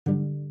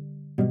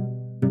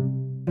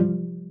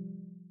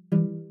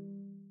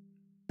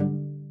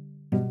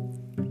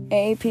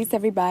Hey, peace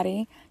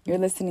everybody. You're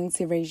listening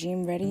to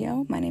Regime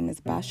Radio. My name is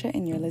Basha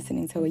and you're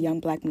listening to a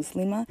young black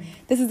Muslima.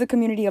 This is a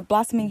community of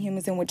blossoming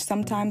humans in which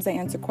sometimes I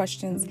answer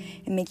questions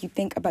and make you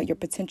think about your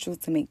potential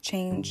to make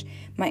change.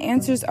 My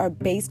answers are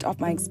based off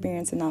my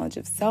experience and knowledge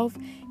of self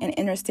and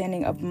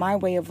understanding of my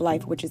way of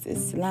life, which is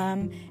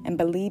Islam. And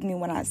believe me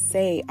when I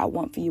say I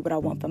want for you what I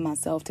want for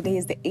myself. Today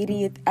is the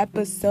 80th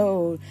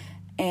episode.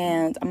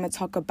 And I'm going to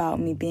talk about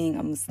me being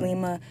a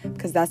Muslima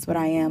because that's what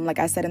I am. Like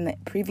I said in the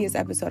previous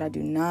episode, I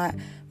do not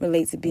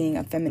relate to being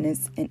a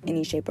feminist in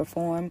any shape or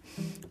form.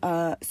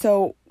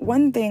 So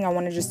one thing I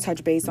want to just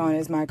touch base on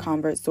is my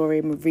convert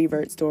story, my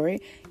revert story,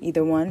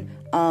 either one.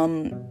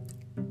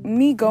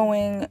 Me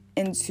going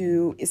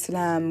into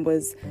Islam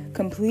was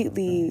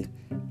completely,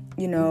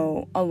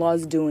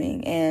 Allah's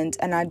doing. And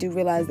I do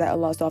realize that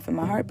Allah softened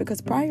my heart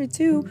because prior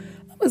to,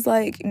 was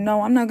like,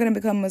 no, I'm not going to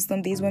become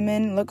Muslim. These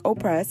women look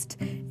oppressed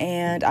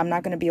and I'm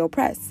not going to be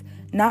oppressed.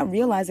 Not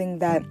realizing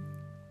that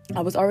I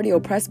was already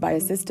oppressed by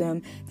a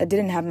system that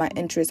didn't have my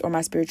interests or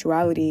my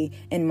spirituality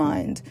in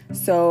mind.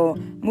 So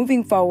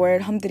moving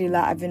forward,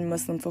 alhamdulillah, I've been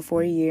Muslim for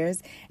 4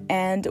 years.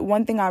 And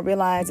one thing I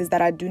realized is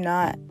that I do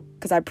not,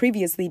 because I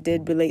previously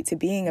did relate to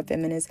being a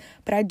feminist,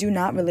 but I do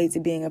not relate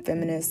to being a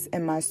feminist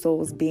in my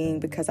soul's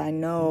being because I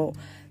know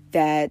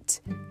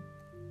that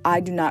I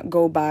do not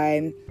go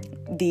by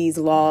these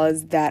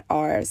laws that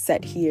are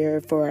set here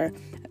for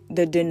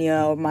the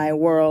dunya or my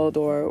world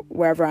or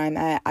wherever I'm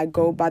at. I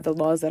go by the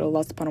laws that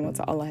Allah subhanahu wa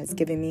ta'ala has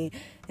given me.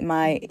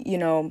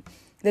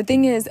 The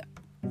thing is,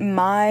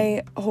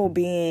 my whole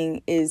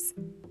being is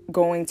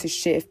going to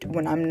shift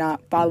when I'm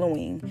not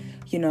following,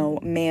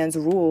 man's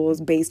rules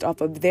based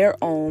off of their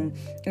own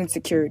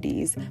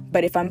insecurities.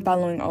 But if I'm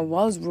following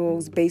Allah's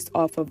rules based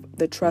off of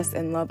the trust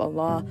and love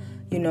Allah,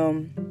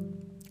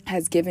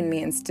 has given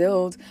me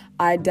instilled,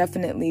 I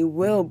definitely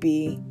will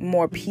be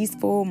more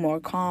peaceful, more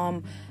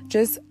calm,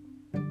 just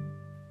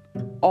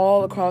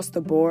all across the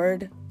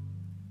board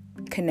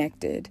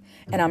connected.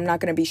 And I'm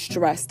not going to be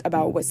stressed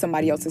about what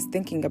somebody else is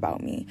thinking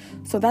about me.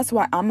 So that's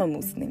why I'm a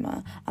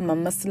Muslima. I'm a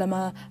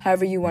Muslima,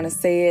 however you want to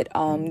say it.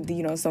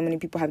 So many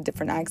people have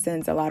different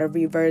accents, a lot of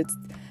reverts,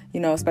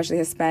 especially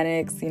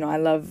Hispanics. I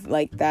love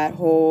like that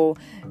whole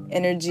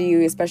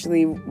energy,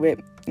 especially with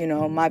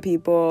my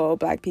people,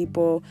 black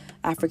people,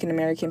 African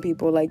American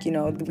people,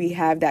 we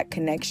have that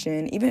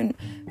connection. Even,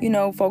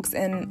 folks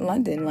in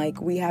London,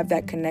 we have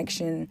that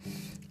connection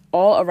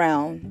all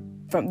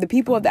around. From the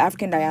people of the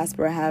African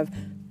diaspora have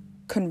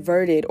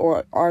converted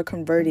or are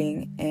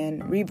converting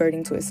and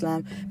reverting to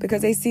Islam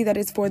because they see that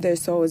it's for their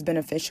soul, is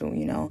beneficial,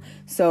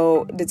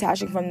 So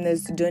detaching from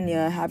this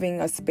dunya, having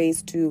a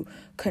space to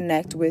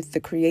connect with the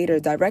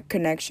Creator, direct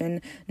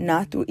connection,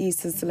 not through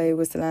Isa sallallahu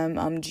alaihi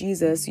wasallam,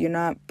 Jesus. You're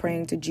not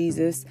praying to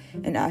Jesus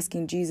and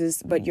asking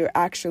Jesus, but you're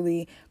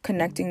actually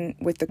connecting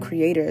with the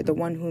Creator, the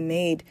one who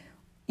made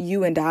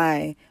you and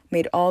I,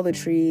 made all the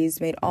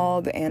trees, made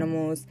all the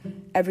animals,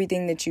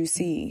 everything that you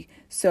see.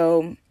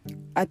 So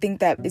I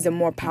think that is a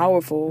more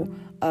powerful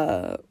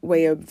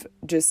way of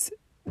just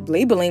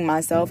labeling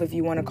myself, if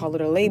you want to call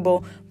it a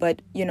label.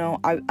 But,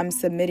 I'm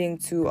submitting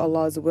to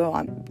Allah's will.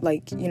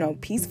 I'm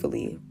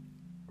peacefully.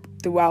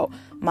 Throughout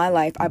my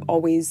life, I've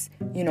always,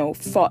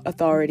 fought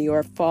authority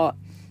or fought,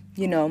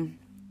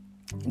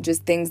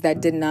 just things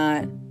that did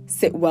not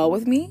sit well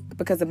with me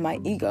because of my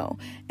ego.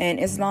 And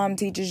Islam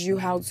teaches you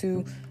how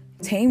to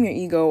tame your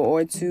ego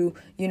or to,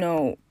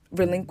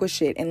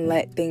 relinquish it and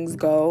let things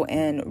go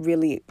and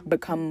really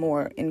become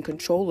more in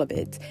control of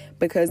it,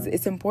 because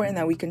it's important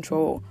that we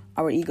control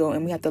our ego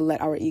and we have to let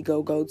our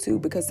ego go too,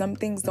 because some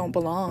things don't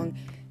belong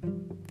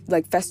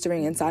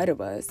festering inside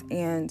of us.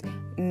 And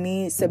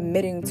me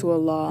submitting to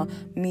Allah,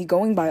 me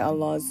going by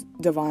Allah's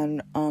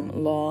divine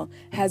law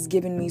has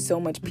given me so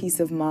much peace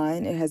of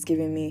mind. It has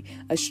given me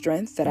a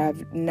strength that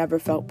I've never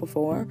felt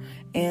before.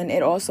 And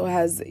it also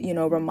has,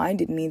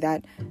 reminded me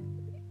that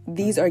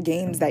these are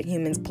games that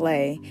humans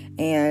play,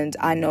 and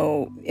I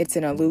know it's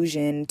an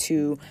illusion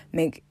to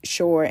make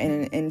sure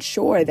and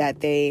ensure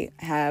that they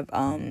have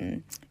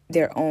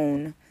their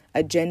own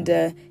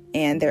agenda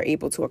and they're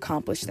able to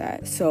accomplish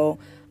that. So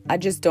I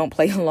just don't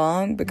play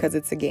along because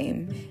it's a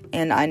game.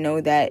 And I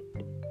know that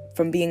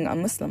from being a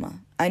Muslima.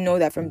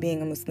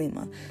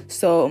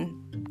 So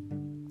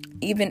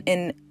even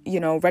in,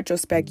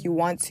 retrospect, you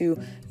want to,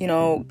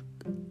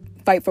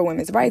 fight for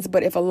women's rights.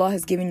 But if Allah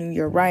has given you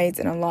your rights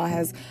and Allah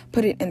has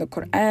put it in the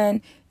Quran,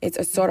 it's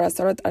a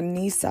Surat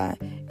An-Nisa.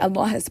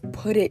 Allah has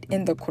put it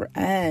in the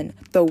Quran,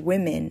 the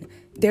women.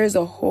 There's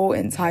a whole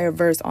entire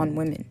verse on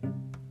women.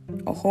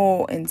 A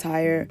whole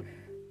entire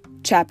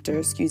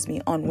chapter,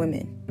 on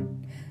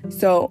women.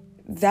 So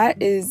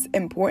that is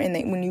important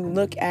that when you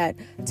look at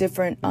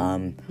different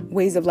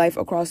ways of life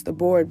across the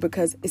board,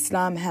 because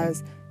Islam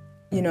has,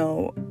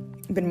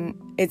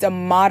 it's a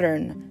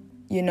modern,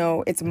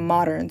 it's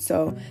modern.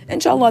 So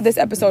inshallah, this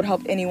episode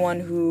helped anyone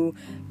who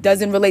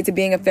doesn't relate to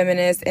being a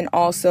feminist and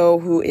also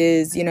who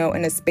is, in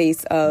a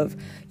space of,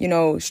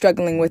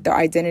 struggling with their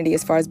identity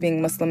as far as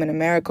being Muslim in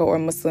America or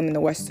Muslim in the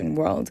Western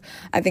world.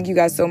 I thank you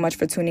guys so much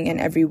for tuning in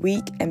every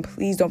week. And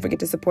please don't forget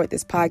to support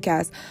this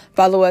podcast.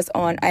 Follow us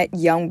on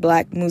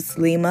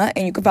 @YoungBlackMuslima.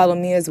 And you can follow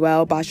me as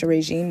well, Basha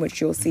Regime, which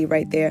you'll see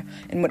right there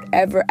in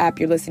whatever app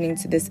you're listening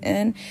to this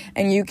in.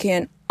 And you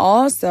can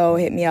also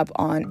hit me up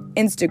on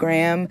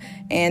Instagram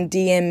and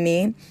DM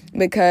me,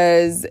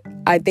 because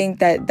I think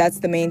that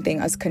that's the main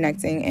thing, us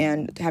connecting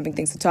and having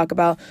things to talk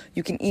about.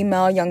 You can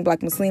email Young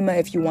Black Muslima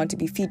if you want to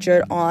be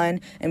featured on,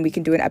 and we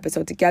can do an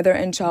episode together,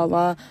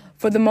 inshallah.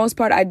 For the most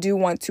part, I do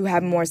want to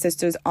have more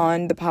sisters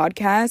on the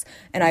podcast,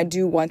 and I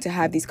do want to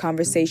have these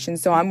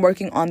conversations. So I'm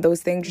working on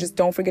those things. Just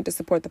don't forget to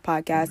support the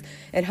podcast.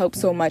 It helps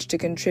so much to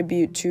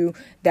contribute to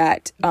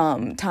that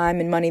time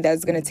and money that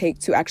it's going to take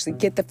to actually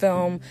get the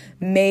film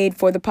made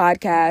for the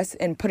podcast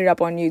and put it up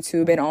on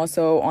YouTube and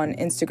also on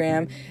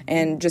Instagram,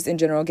 and just in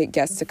general get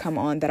guests to come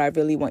on that I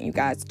really want you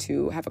guys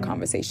to have a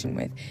conversation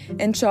with.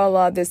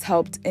 Inshallah, this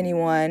helped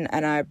anyone,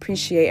 and I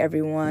appreciate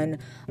everyone.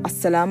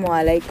 Assalamu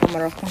alaikum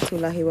wa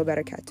rahmatullahi wa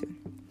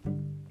barakatuh.